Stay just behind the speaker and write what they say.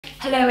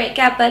Hello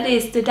workout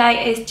buddies,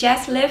 today is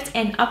chest lifts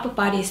and upper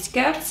body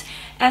squats.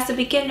 As a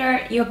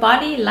beginner, your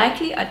body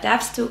likely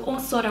adapts to all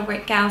sort of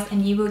workouts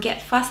and you will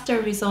get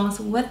faster results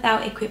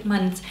without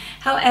equipment.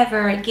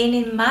 However,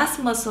 gaining mass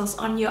muscles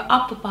on your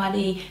upper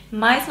body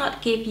might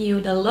not give you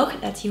the look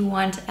that you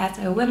want as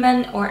a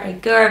woman or a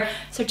girl.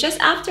 So just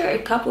after a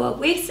couple of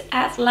weeks,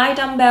 add light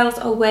dumbbells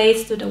or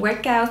weights to the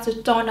workouts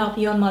to tone up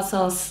your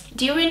muscles.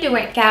 During the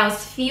workouts,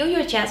 feel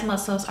your chest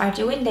muscles are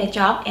doing their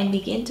job and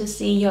begin to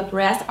see your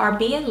breasts are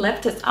being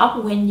lifted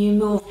up when you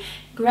move.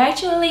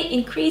 Gradually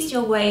increase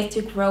your weight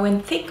to grow a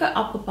thicker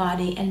upper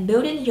body and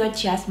building your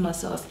chest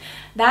muscles.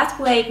 That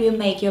way will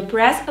make your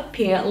breasts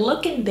appear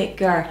looking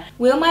bigger.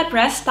 Will my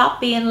breasts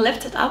stop being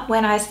lifted up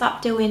when I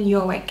stop doing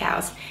your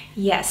workouts?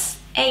 Yes.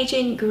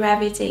 Aging,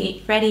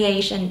 gravity,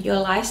 radiation, your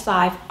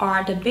lifestyle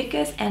are the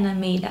biggest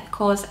enemy that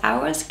cause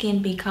our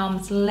skin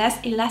becomes less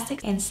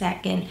elastic and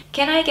sagging.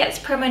 Can I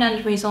get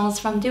permanent results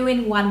from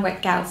doing one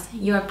workout?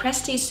 Your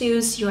breast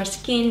tissues, your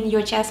skin,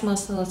 your chest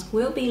muscles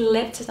will be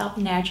lifted up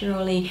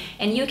naturally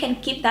and you can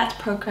keep that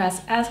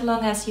progress as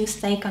long as you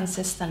stay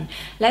consistent.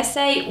 Let's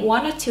say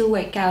 1 or 2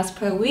 workouts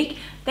per week.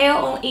 They are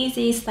all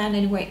easy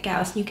standard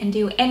workouts you can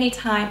do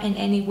anytime and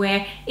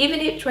anywhere.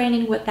 Even if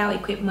training without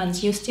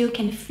equipment, you still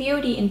can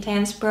feel the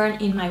intense burn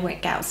in my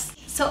workouts.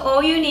 So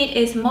all you need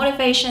is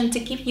motivation to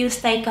keep you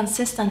stay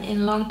consistent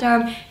in long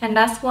term, and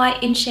that's why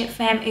InShape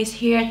Fam is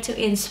here to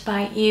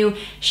inspire you.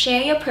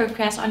 Share your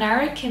progress on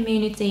our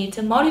community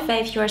to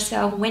motivate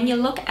yourself when you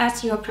look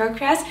at your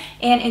progress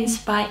and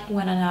inspire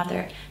one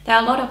another. There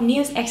are a lot of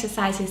new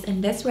exercises in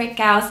this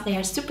workout. They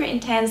are super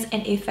intense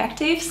and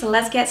effective, so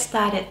let's get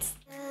started.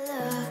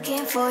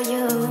 Looking for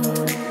you,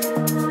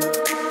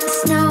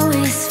 the snow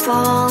is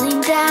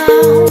falling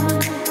down,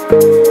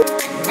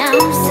 and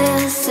I'm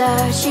still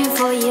searching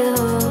for you.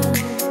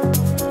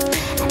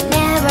 I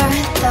never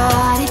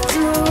thought it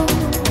through,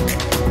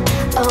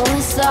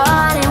 always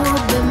thought it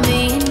would be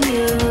me and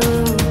you.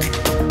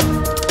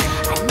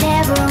 I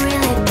never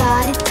really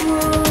thought it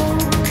through,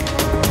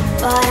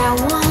 but I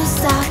won't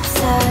stop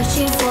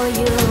searching for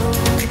you.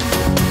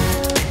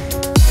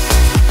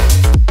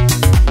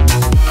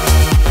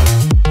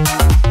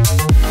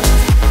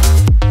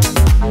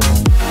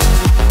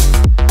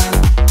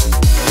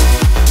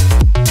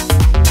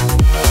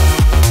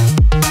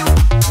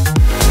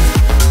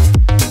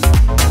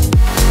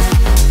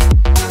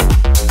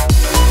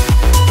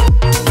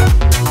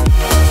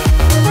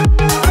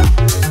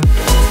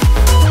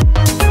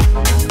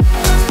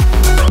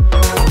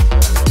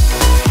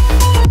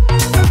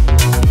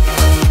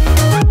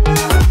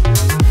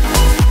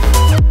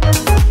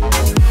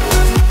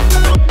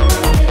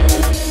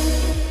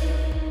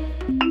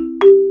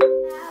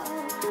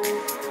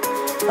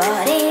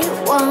 But it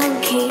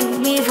won't keep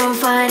me from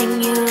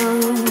finding you.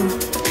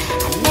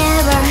 I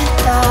never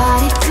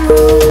thought it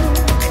through,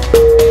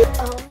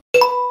 oh,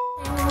 it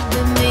would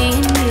be me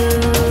and you.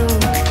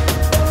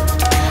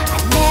 I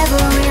never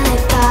really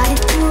thought it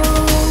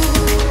through,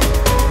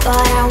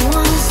 but I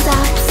won't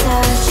stop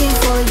searching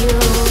for you.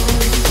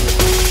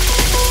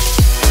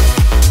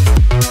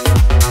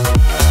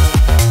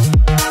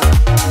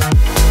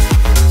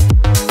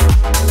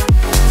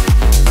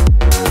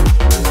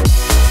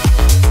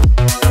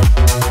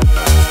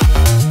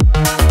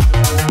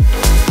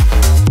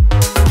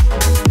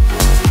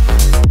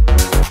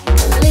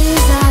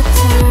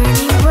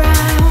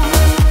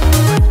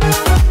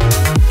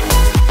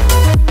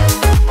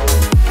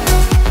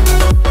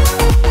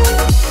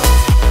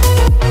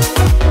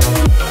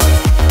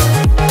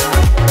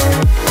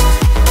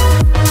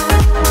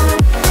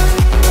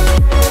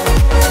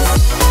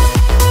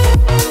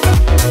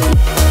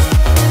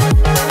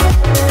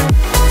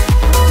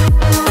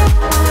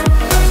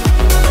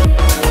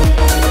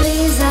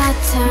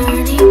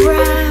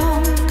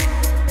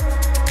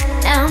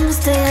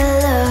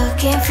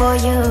 For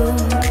you,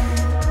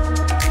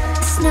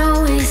 the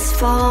snow is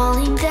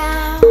falling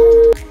down.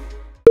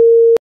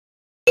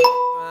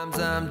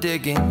 I'm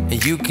digging,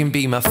 and you can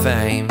be my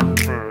fame.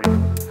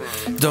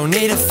 Don't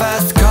need a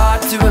fast car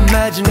to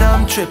imagine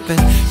I'm tripping.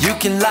 You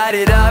can light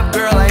it up,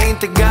 girl, I ain't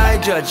the guy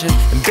judging.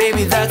 And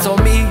baby, that's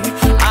on me,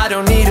 I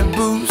don't need a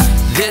boost.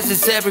 This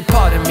is every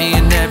part of me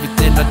and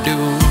everything I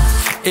do.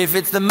 If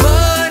it's the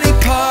money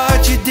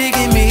part you're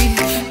digging me,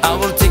 I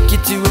will take you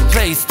to a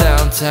place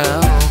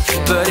downtown.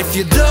 But if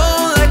you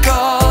don't like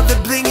all the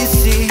bling you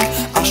see,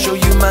 I'll show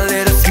you my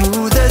little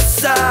smoother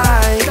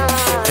side.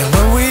 And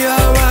when we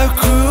are out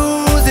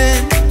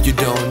cruising, you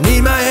don't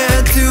need my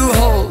hand to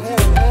hold.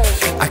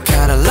 I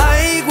kinda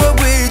like what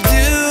we're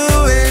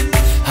doing,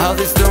 how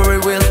this story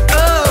will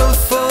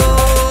unfold.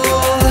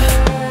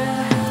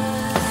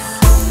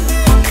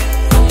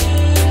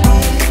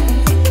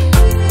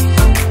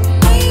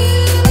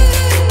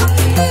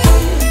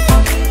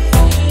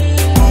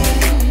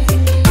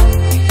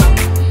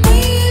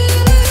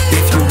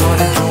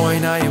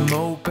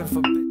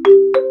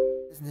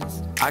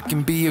 I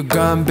can be your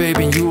gun,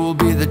 baby, and you will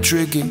be the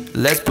trigger.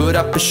 Let's put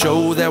up a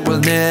show that we'll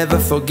never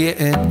forget.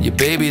 And yeah,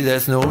 baby,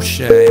 there's no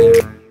shame.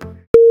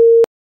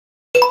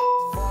 As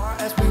far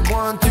as we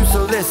want to,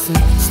 so let's listen.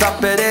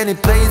 Stop at any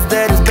place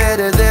that is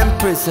better than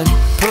prison.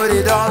 Put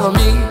it all on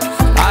me,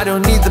 I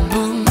don't need the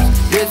booze.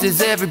 This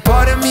is every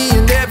part of me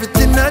and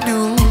everything I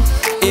do.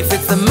 If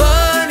it's the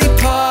money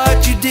part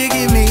you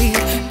digging me,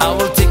 I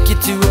will take you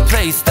to a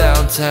place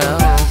downtown.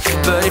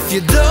 But if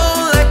you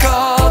don't like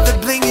all the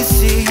bling you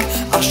see,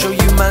 I'll show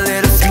you my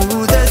little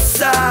smoother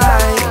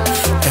side.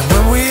 And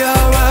when we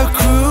are out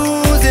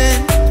cruising,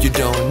 you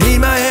don't need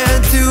my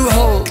hand to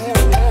hold.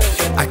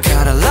 I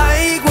kinda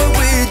like what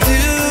we're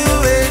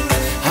doing,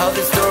 how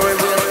the story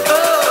will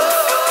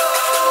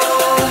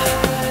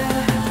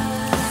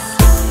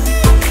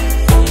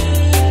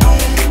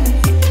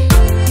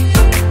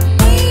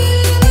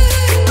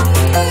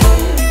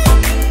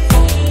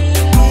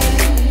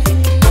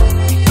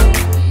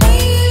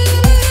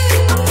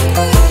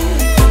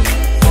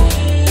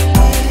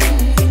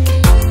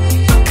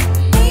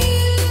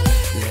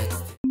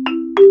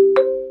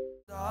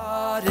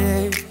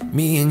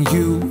me and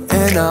you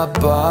and our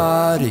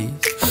bodies.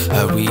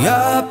 Hurry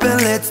up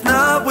and let's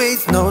not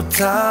waste no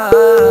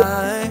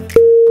time.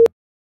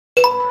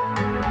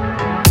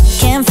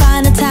 Can't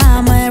find a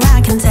time where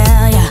I can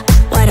tell ya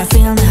what I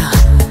feel now.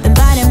 Been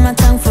biting my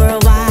tongue for a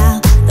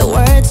while, the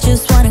words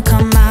just wanna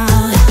come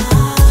out.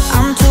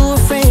 I'm too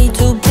afraid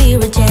to be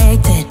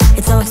rejected,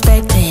 it's so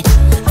expected.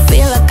 I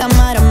feel like I'm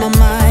out of my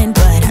mind,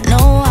 but I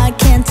know I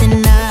can't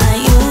deny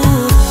you.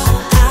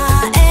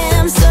 I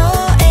am so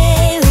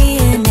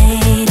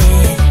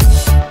alienated,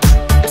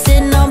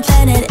 sitting on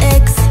planet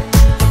X.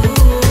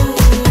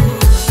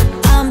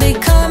 I'm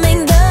becoming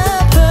the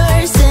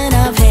person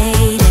I've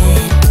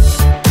hated.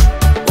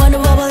 Wonder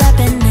what will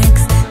happen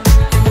next.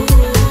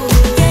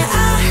 Yeah,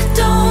 I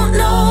don't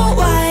know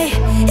why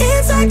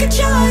it's like a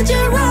charge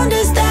around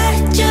us that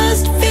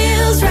just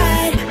feels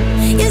right.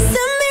 You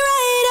send me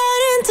right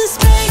out into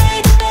space,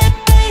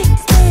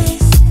 space,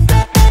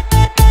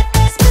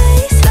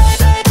 space,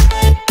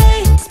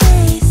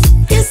 space.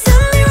 You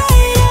send me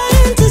right out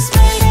into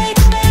space,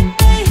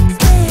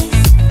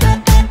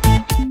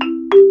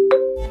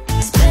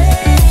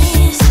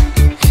 space,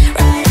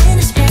 right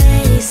into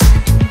space.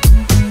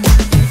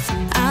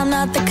 I'm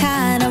not the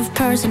kind of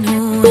person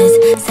who is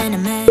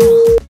sentimental,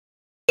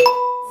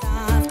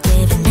 soft,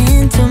 giving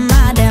into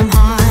my damn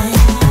heart.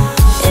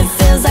 It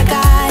feels like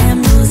I am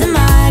losing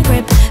my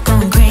grip,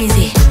 going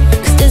crazy,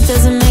 'cause this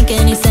doesn't make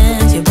any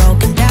sense. You're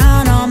broken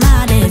down all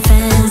my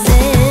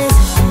defenses.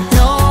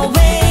 No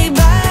way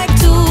back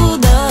to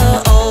the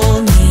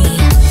old me,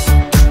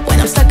 when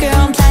I'm stuck here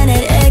on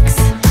planet X.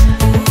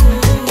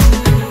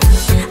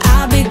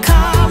 I'll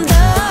become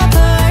the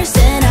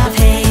person I've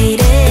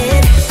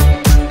hated.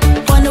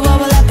 Wonder what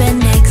will happen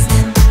next.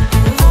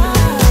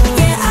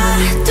 Yeah, I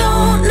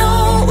don't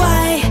know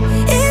why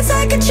it's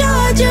like a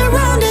charge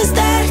around us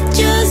that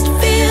just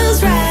feels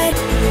right.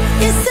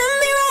 You send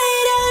me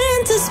right out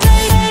into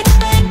space,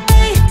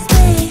 space,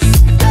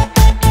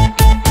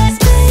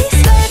 space,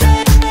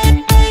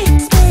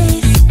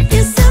 space.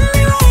 You send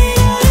me right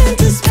out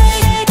into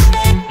space,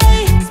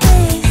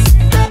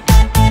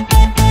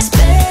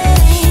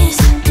 space,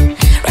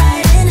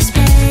 right into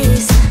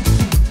space.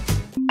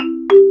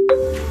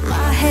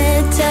 My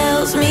head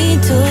tells me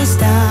to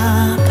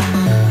stop,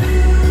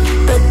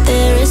 but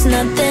there is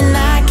nothing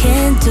I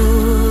can do.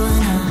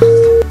 No.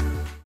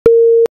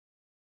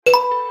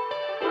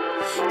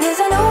 Yes,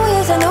 I know,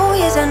 yes, I know,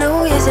 yes, I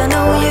know, yes, I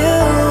know you.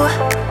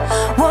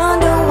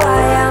 Wonder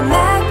why I'm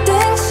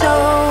acting so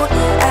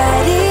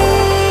at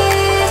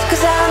ease,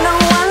 'cause I know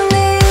I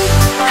need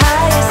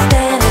higher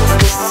standards,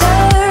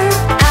 deserve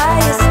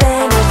higher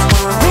standards,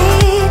 will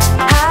reach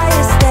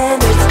higher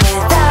standards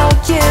without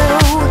you.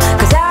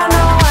 'Cause I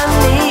know I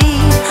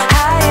need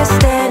higher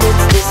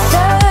standards,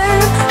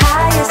 deserve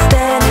higher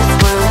standards,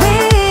 will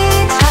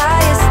reach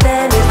higher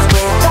standards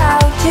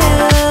without you.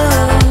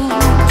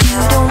 You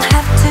don't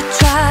have to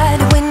try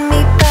to win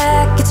me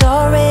back, it's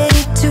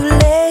already too late.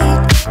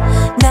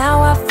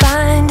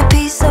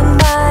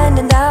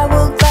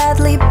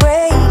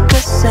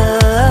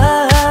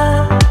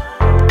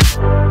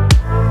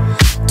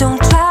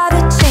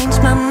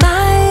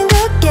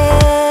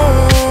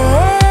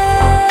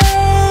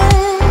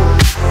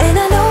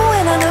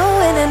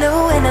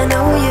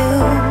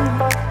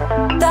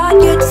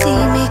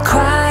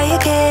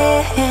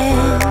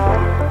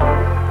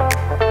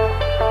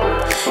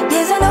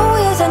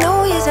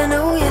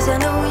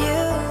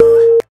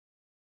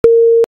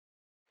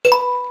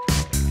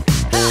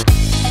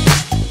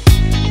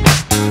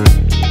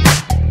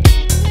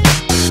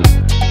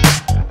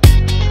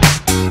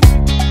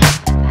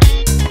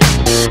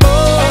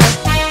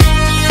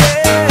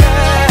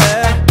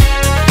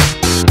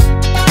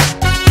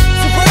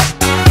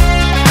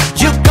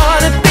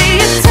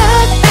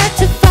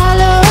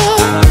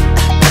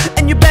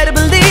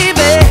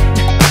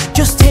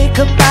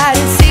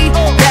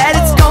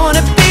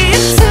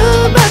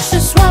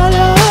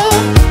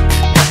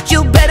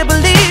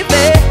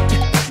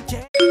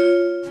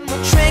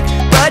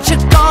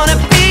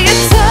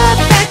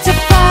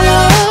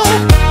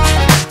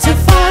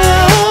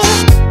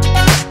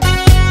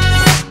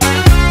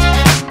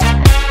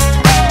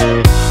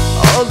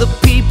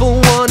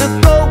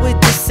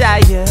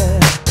 desire,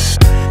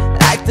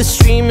 like the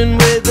streaming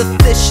with the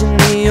fish in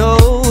the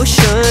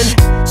ocean.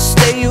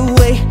 Stay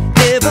away,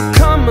 never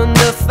come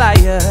under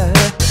fire.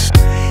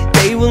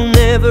 They will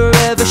never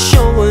ever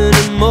show an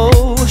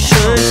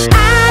emotion.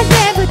 I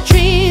never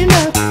dreamed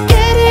of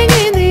getting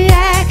in the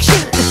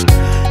action.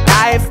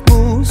 Life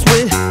moves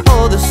with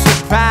all the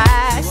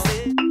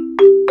surprises.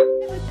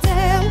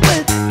 Dealt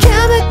with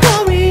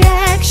chemical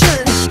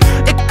reactions.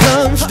 It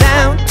comes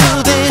down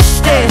to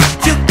this day.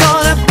 You're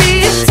gonna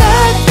be a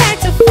tough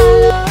act to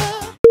follow.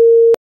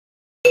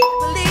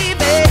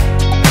 Believe it.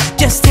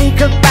 Just take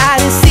a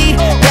bite and see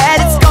that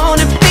it's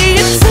gonna be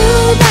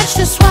too much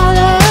to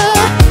swallow.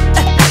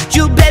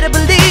 You better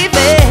believe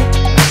it.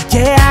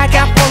 Yeah, I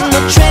got one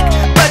more trick,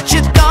 but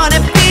you're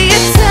gonna be a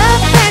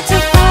tough act to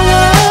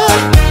follow.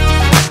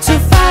 To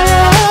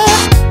follow.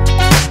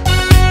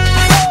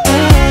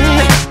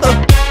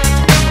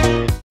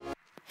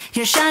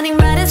 You're shining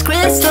bright as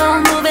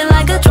crystal, moving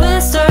like a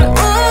twister.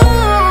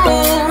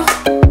 Ooh,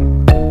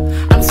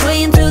 I'm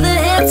swaying to the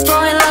hits,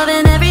 boy,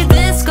 loving every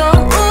disco.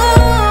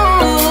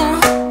 Ooh,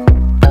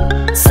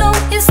 so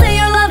you say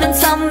you're loving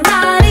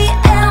somebody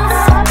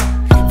else,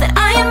 that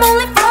I am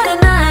only for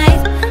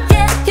tonight.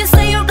 Yeah, you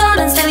say you're gone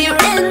and still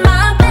you're in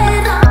my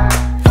bed.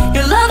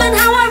 You're loving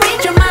how I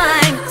read your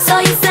mind. So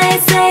you say,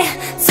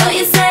 so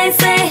you say,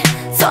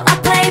 so I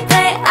play,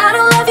 I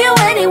don't love you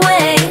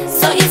anyway.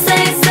 So you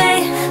say,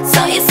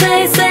 so you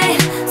say,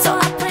 so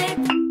I play,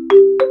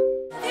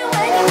 love you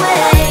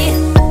anyway.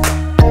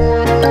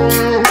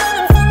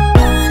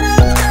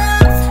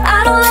 I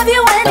don't love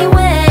you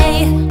anyway.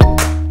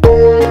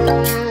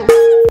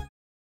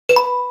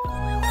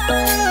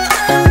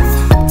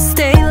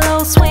 Stay low,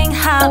 swing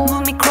high,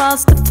 move me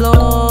across the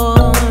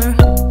floor.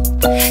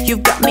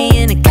 You've got me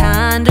in a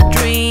kind of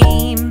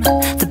dream,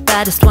 the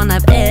baddest one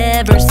I've ever